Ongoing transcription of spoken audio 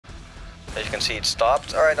As you can see, it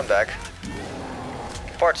stopped. Alright, I'm back.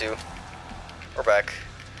 Part 2. We're back.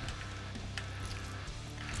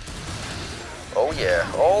 Oh yeah,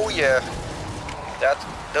 oh yeah.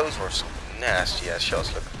 Those were some nasty ass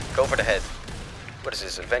shots. Look, go for the head. What is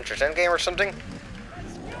this, Adventures Endgame or something?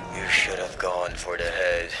 You should have gone for the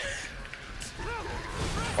head.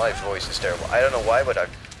 My voice is terrible. I don't know why, but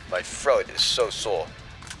my throat is so sore.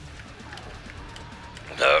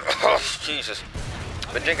 Oh, Jesus.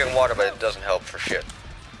 I've been drinking water, but it doesn't help for shit.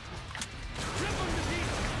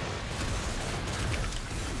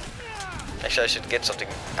 Actually, I should get something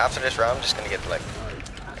after this round. I'm just gonna get like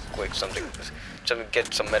a quick something,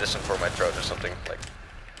 get some medicine for my throat or something. Like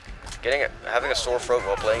having a sore throat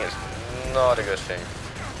while playing is not a good thing.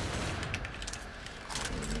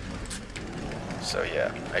 So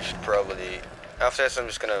yeah, I should probably after this I'm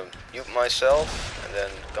just gonna mute myself and then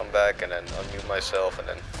come back and then unmute myself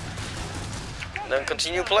and then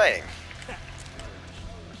continue playing.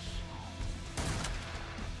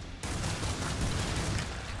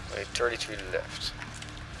 Wait, 33 left.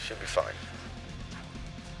 Should be fine.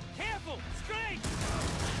 Careful, straight.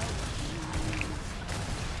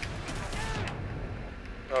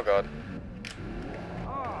 Oh god.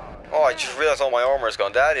 Oh, I just realized all my armor is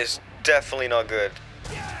gone. That is definitely not good.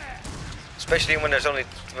 Especially when there's 30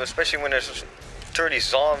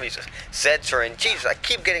 zombies. Zeds are in. Jesus, I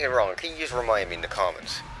keep getting it wrong. Can you just remind me in the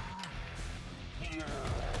comments?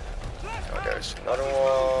 Oh, there's another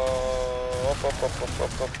one.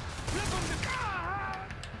 Up.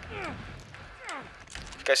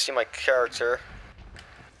 You guys see my character?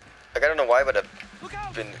 Like, I don't know why, but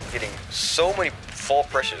I've been getting so many fall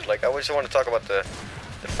pressures. Like, I just want to talk about the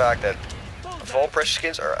fact that fall pressure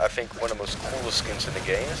skins are, I think, one of the most coolest skins in the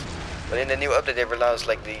games. But in the new update, they've announced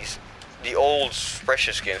like the old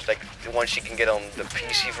pressure skins, like the ones you can get on the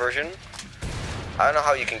PC version. I don't know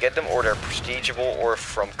how you can get them, or they're prestigiable or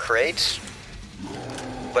from crates.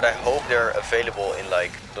 But I hope they're available in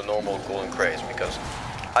like the normal golden crates, because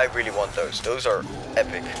I really want those. Those are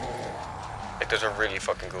epic. Like, those are really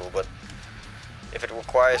fucking cool. But if it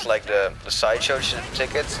requires like the sideshow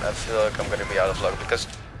tickets, I feel like I'm gonna be out of luck, because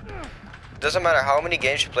it doesn't matter how many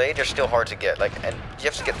games you play, they're still hard to get. Like, and you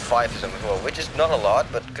have to get 5 of them as well, which is not a lot,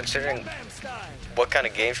 but considering what kind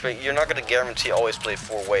of games you play, you're not gonna guarantee always play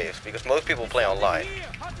 4 waves, because most people play online.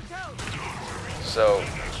 So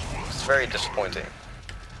it's very disappointing.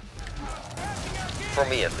 For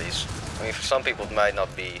me at least. I mean, for some people it might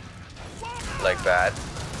not be like bad.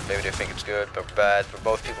 Maybe they think it's good or bad, but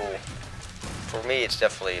both people, for me it's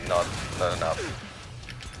definitely not enough.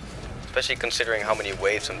 Especially considering how many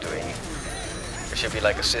waves I'm doing. There should be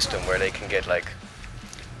like a system where they can get like,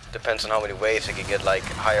 depends on how many waves, they can get like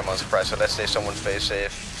higher amounts of prize. So let's say someone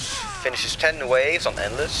finishes 10 waves on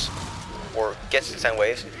endless, or gets to 10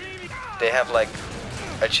 waves, they have like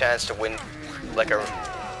a chance to win like a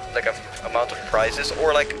amount of prizes,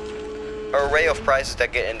 or like an array of prizes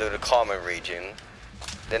that get into the common region.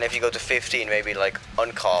 Then if you go to 15, maybe like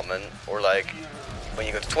uncommon, or like when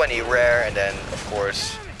you go to 20, rare, and then of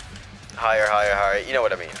course higher, you know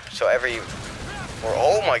what I mean. So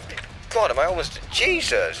oh my god, am I almost,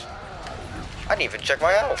 Jesus, I didn't even check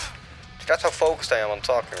my health. That's how focused I am on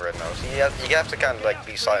talking right now. So you have to kind of like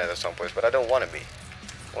be silent at some points, but I don't want to be.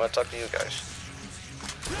 I want to talk to you guys.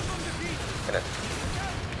 And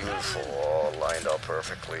beautiful, all lined up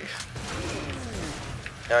perfectly.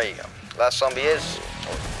 There you go. Last zombie is,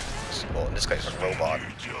 oh, this guy's a robot.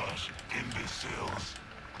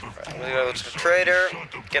 Right, I'm gonna go to the trader,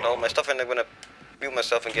 get all my stuff, and I'm gonna mute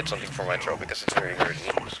myself and get something for my throat because it's very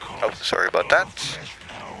hurting. Oh, sorry about that.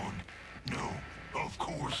 No, of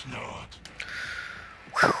course not.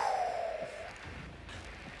 Whew.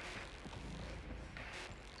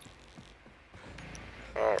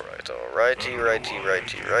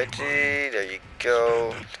 Alrighty. There you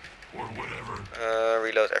go.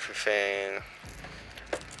 Reload everything.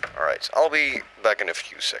 Alright, I'll be back in a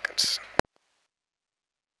few seconds.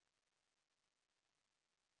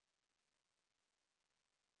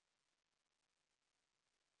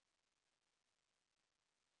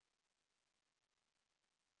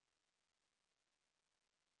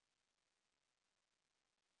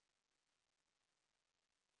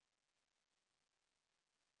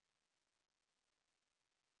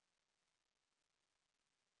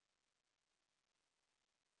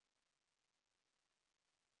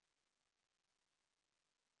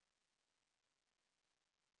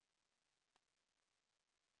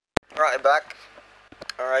 Alright, I'm back.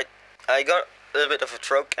 Alright, I got a little bit of a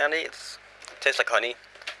throat candy. It tastes like honey.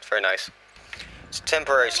 It's very nice. It's a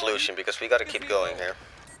temporary solution because we gotta keep going here.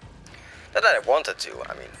 Not that I wanted to.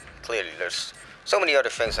 I mean, clearly there's So many other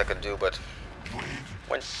things I could do, but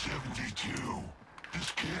when 72.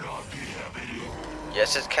 This cannot be happening.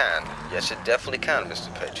 yes, it can. Yes, it definitely can,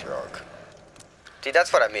 Mr. Patriarch. See,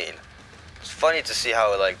 that's what I mean. It's funny to see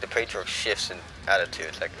how like the Patriarch shifts in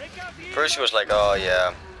attitude. Like first he was like, oh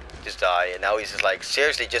yeah, just die, and now he's just like,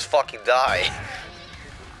 seriously, just fucking die.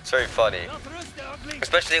 It's very funny,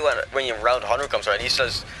 especially when your round 100 comes around. He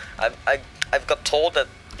says, I've got told that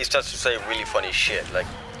he starts to say really funny shit. Like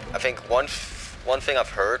I think one thing I've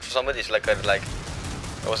heard from somebody is like there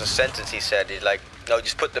was a sentence he said. He's like, no,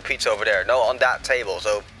 just put the pizza over there. No, on that table.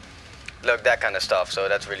 So look, that kind of stuff. So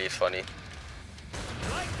that's really funny.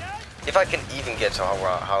 If I can even get to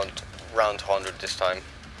round 100 this time,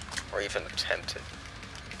 or even attempt it.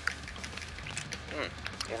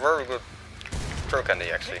 Very good throw candy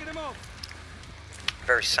actually.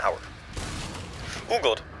 Very sour. Oh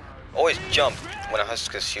god. Always jump when a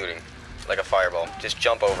husk is shooting, like a fireball. Just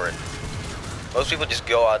jump over it. Most people just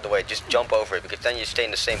go out the way, just jump over it, because then you stay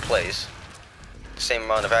in the same place. The same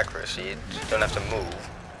amount of accuracy, you don't have to move.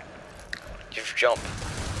 Just jump.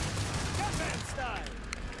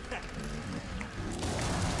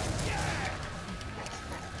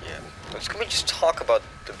 Can we just talk about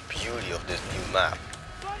the beauty of this new map?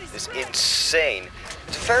 It's insane.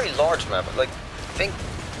 It's a very large map. Like, I think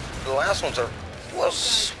the last ones are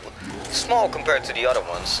small compared to the other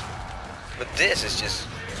ones, but this is just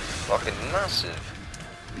fucking massive.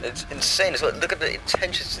 It's insane as well. Look at the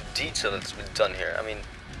attention to detail that's been done here. I mean,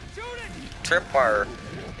 Tripwire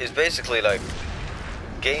is basically like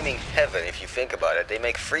gaming heaven if you think about it. They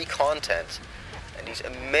make free content and these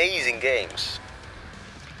amazing games.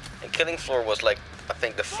 And Killing Floor was like, I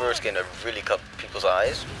think, the first game that really caught people's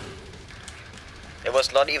eyes. It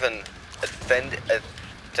was not even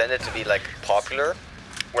intended to be like popular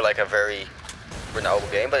or like a very renowned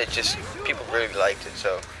game, but it just, people really liked it.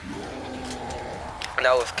 So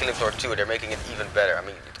now with Killing Floor 2, they're making it even better. I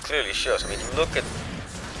mean, it clearly shows. I mean, look at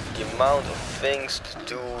the amount of things to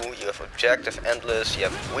do. You have objective endless, you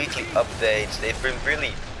have weekly updates. They've been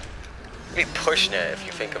really pushing it if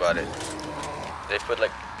you think about it. They've put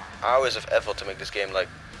like hours of effort to make this game like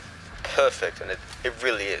perfect, and it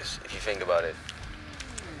really is if you think about it.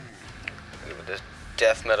 Look at this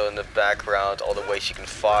death metal in the background, all the ways you can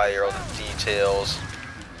fire, all the details,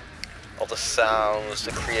 all the sounds,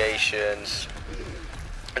 the creations.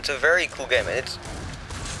 It's a very cool game, and it's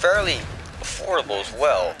fairly affordable as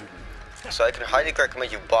well. So I can highly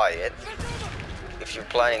recommend you buy it if you're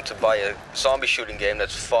planning to buy a zombie shooting game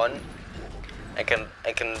that's fun and can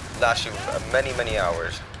last you many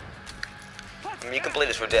hours. I mean, you can play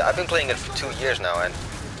this for days. I've been playing it for 2 years now, and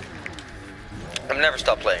I've never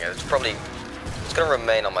stopped playing it. It's gonna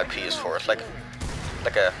remain on my PS4. It's like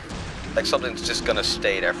something that's just gonna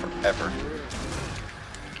stay there forever.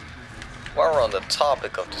 While we're on the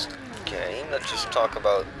topic of this game, let's just talk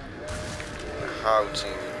about how to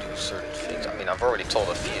do certain things. I mean, I've already told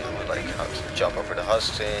a few, like how to jump over the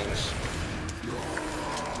hustings.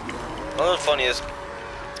 Another funny is,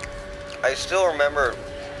 I still remember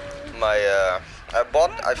my,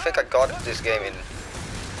 I think I got this game in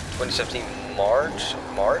 2017 March,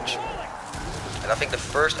 and I think the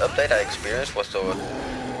first update I experienced was the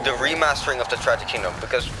remastering of the Tragic Kingdom,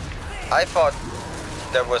 because I thought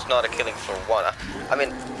there was not a Killing Floor 1. I mean,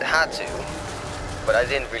 it had to, but I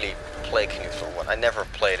didn't really play Killing Floor 1. I never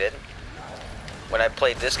played it. When I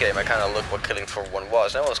played this game, I kind of looked what Killing Floor 1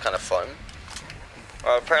 was, and it was kind of fun.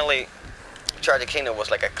 Apparently, Tragic Kingdom was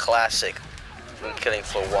like a classic in Killing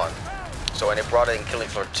Floor 1. So when they brought it in Killing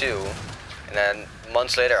Floor 2, and then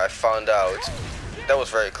months later I found out, that was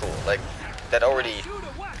very cool. Like, that already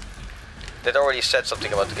said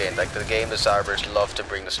something about the game. Like, the game designers love to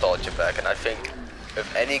bring nostalgia back, and I think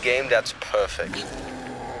if any game, that's perfect.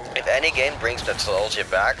 If any game brings nostalgia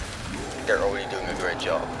back, they're already doing a great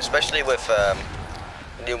job. Especially with the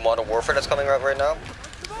new Modern Warfare that's coming out right now.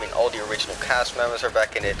 I mean, all the original cast members are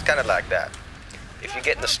back in it. It's kind of like that. If you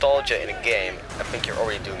get nostalgia in a game, I think you're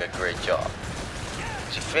already doing a great job.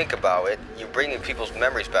 If you think about it, you're bringing people's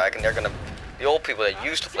memories back, and the old people that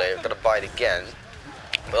used to play it are gonna buy it again,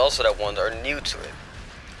 but also that ones are new to it.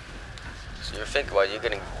 So you think about it, you're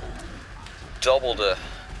getting double the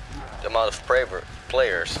amount of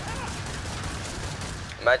players.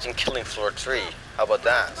 Imagine Killing Floor 3. How about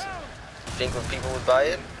that? Think what people would buy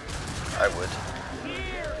it? I would.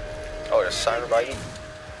 Oh, there's siren by me.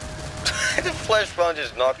 The flashbang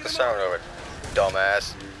just knocked the siren over.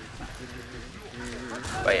 Dumbass.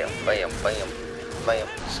 Bam, bam, bam, bam.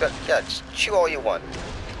 Yeah, just chew all you want.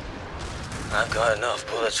 I've got enough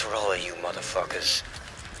bullets for all of you motherfuckers.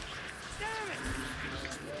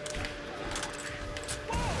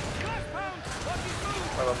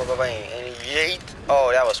 And yeet.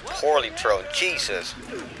 Oh, that was poorly thrown. Jesus.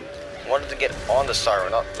 Wanted to get on the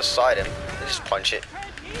siren, not beside him. Just punch it.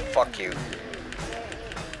 Fuck you.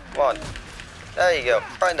 Come on. There you go.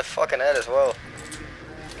 Right in the fucking head as well.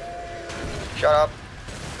 Shut up.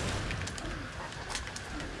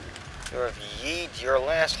 You have yeet your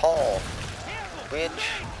last haul, bitch.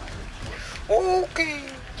 Okay.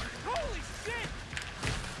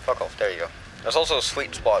 Fuck off. There you go. There's also a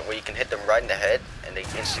sweet spot where you can hit them right in the head and they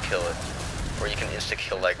insta-kill it. Or you can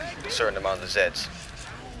insta-kill like a certain amount of Zeds.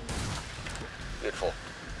 Beautiful.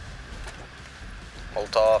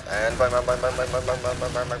 Hold off and bang.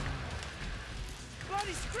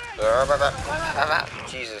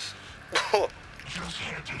 Jesus. Just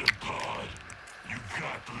had to the pod. You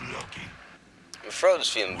got lucky. Your throat is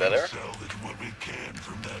feeling better. Salvage what we can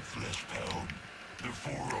from that flesh pound. The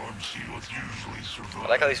forearm seals usually survive. I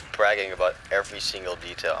like how he's bragging about every single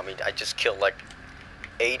detail. I mean, I just killed like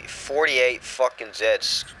 48 fucking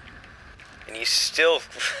Zeds. And he's still...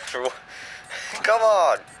 Come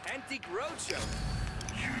on! Antique roadshow.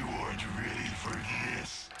 You aren't ready for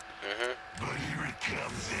this. But here it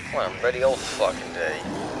comes anyway. Well, I'm ready all fucking day.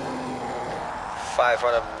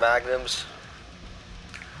 500 magnums.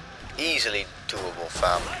 Easily doable,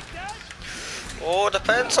 fam. Oh,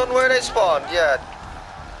 depends on where they spawn. Yeah.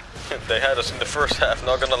 They had us in the first half,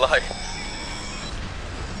 not gonna lie.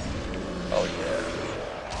 Oh yeah.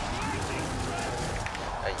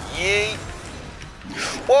 Yeet.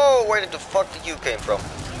 Whoa, where did the fuck did you came from?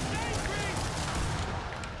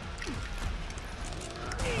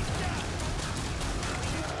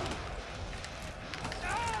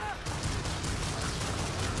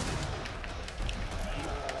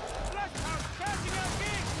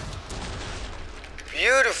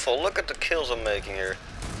 Beautiful, look at the kills I'm making here.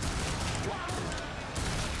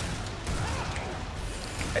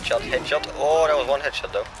 Headshot, headshot. Oh, that was one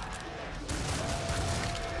headshot though.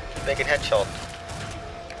 Keep making headshot.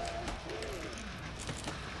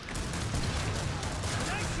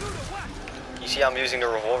 You see I'm using the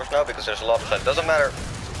revolvers now because there's a lot of them. Doesn't matter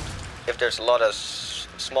if there's a lot of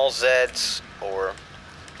small Zeds or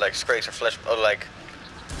like Scrakes or flesh, or like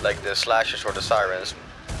the slashers or the sirens.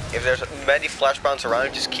 If there's many flashbangs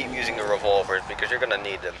around, just keep using the revolvers because you're gonna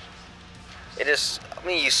need them. It is, I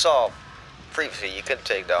mean, you saw previously you could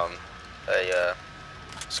take down a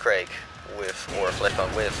Scrake with, or a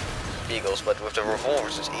flashbang with beagles, but with the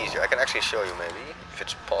revolvers it's easier. I can actually show you maybe, if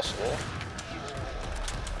it's possible.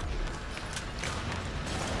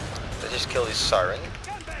 Let's just kill this siren.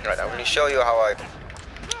 Right, I'm gonna show you how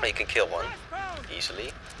you can kill one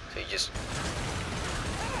easily. So you just,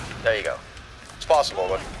 there you go. It's possible,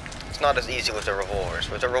 but it's not as easy with the revolvers.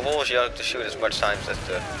 With the revolvers, you don't have to shoot as much times as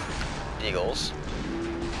the eagles.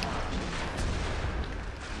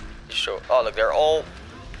 You show. Oh, look, they're all.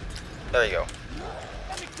 There you go.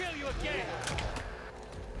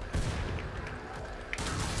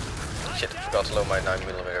 Shit, I forgot to load my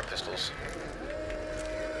 9mm pistols.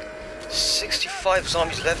 65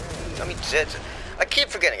 zombies left. I mean, Zeds. I keep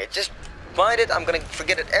forgetting it. Just mind it. I'm gonna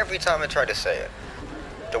forget it every time I try to say it.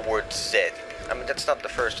 The word Zed. I mean, that's not the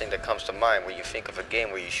first thing that comes to mind when you think of a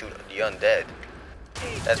game where you shoot the undead.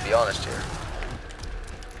 Let's be honest here.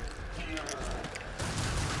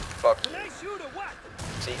 Fuck.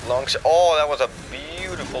 See, long shot. Oh, that was a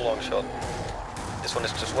beautiful long shot. This one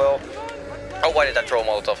is as well. Oh, why did I throw a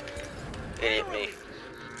Molotov? Idiot me.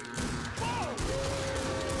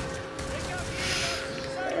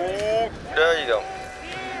 Ooh, there you go.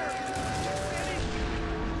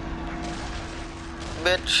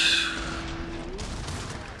 Bitch.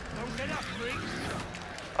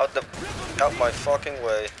 Out my fucking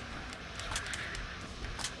way.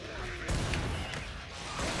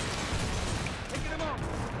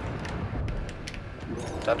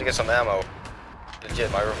 Time to get some ammo.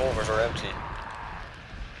 Legit, my revolvers are empty.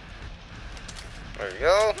 There we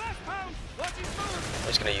go. I'm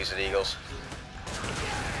just gonna use the eagles.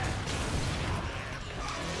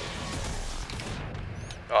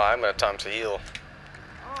 Oh, I'm gonna have time to heal.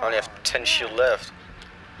 I only have 10 shield left.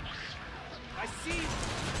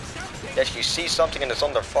 Yes, you see something and it's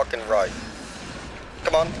on the fucking right.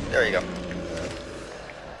 Come on, there you go.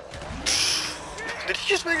 Did he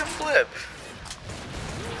just make a flip?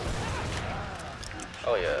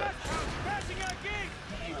 Oh yeah.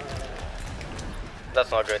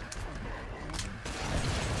 That's not good.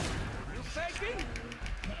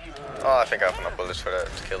 Oh, I think I have enough bullets for that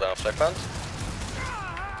to kill down flashbangs.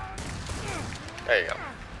 There you go.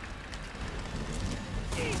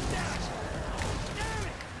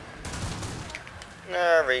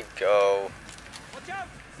 There we go.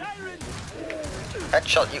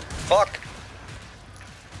 Headshot, you fuck.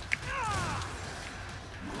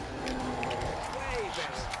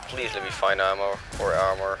 Please let me find ammo or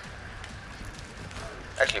armor.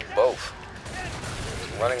 Actually both.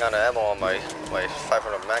 I'm running out of ammo on my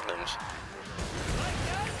 500 magnums.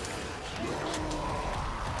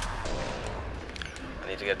 I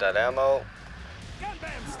need to get that ammo.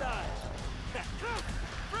 Gunbam style.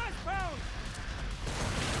 Fresh pound.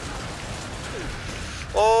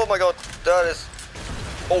 Oh my god, that is...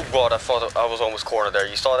 Oh god, I thought I was almost cornered there.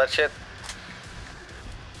 You saw that shit?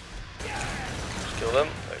 Just kill them.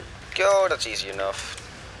 There you go, that's easy enough.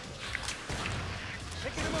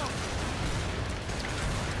 Picking him up.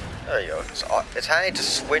 There you go. It's handy to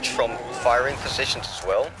switch from firing positions as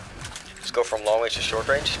well. Just go from long range to short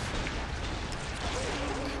range.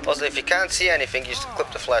 Also, if you can't see anything, you just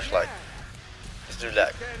clip the flashlight. Just do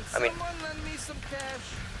that. I mean... lend me some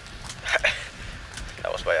cash?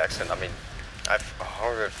 That was by accident. I mean, I've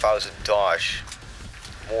 100,000 dodge.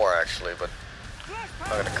 More actually, but I'm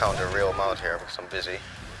not gonna count the real amount here because I'm busy.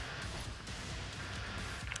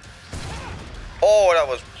 Oh, that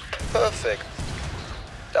was perfect.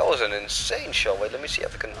 That was an insane shot. Wait, let me see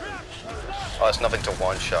if I can... Oh, it's nothing to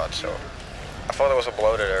one shot, so... I thought there was a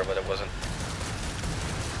bloater there, but it wasn't.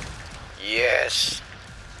 Yes!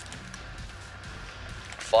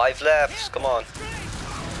 5 left, come on.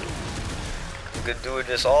 We could do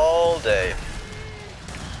this all day.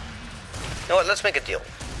 You know what, let's make a deal.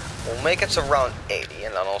 We'll make it to round 80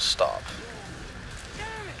 and then I'll stop.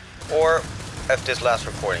 Or if this last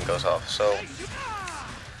recording goes off. So,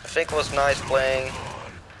 I think it was nice playing.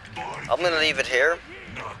 I'm gonna leave it here.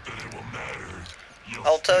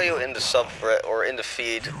 I'll tell you in the subreddit or in the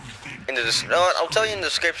feed. You know what, I'll tell you in the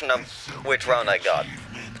description of which round I got.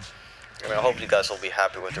 I mean, I hope you guys will be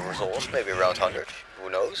happy with the results. Maybe around 100. Who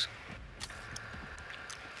knows?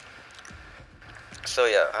 So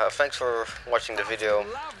yeah, thanks for watching the video.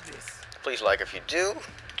 Please like if you do,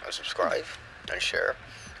 and subscribe, and share.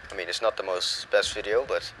 I mean, it's not the best video,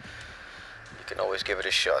 but you can always give it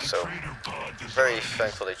a shot. So, very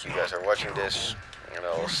thankful that you guys are watching this, and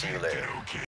I'll see you later.